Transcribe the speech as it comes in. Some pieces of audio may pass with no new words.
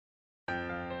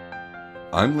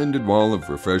I'm Lyndon Wall of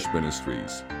Refresh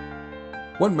Ministries.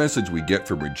 One message we get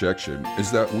from rejection is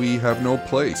that we have no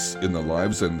place in the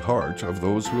lives and heart of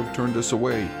those who have turned us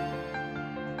away.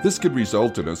 This could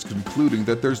result in us concluding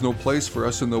that there's no place for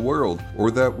us in the world, or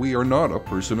that we are not a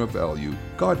person of value.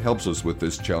 God helps us with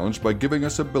this challenge by giving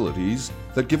us abilities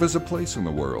that give us a place in the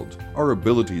world. Our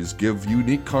abilities give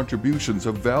unique contributions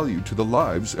of value to the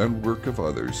lives and work of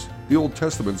others. The Old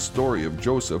Testament story of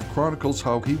Joseph chronicles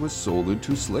how he was sold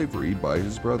into slavery by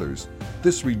his brothers.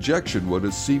 This rejection would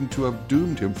have seemed to have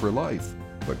doomed him for life,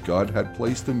 but God had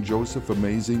placed in Joseph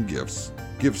amazing gifts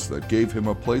that gave him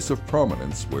a place of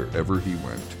prominence wherever he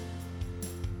went.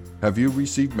 Have you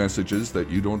received messages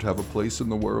that you don't have a place in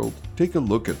the world? Take a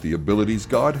look at the abilities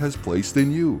God has placed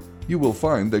in you. You will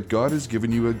find that God has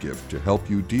given you a gift to help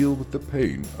you deal with the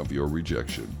pain of your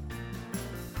rejection.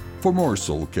 For more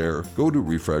soul care, go to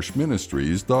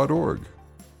refreshministries.org.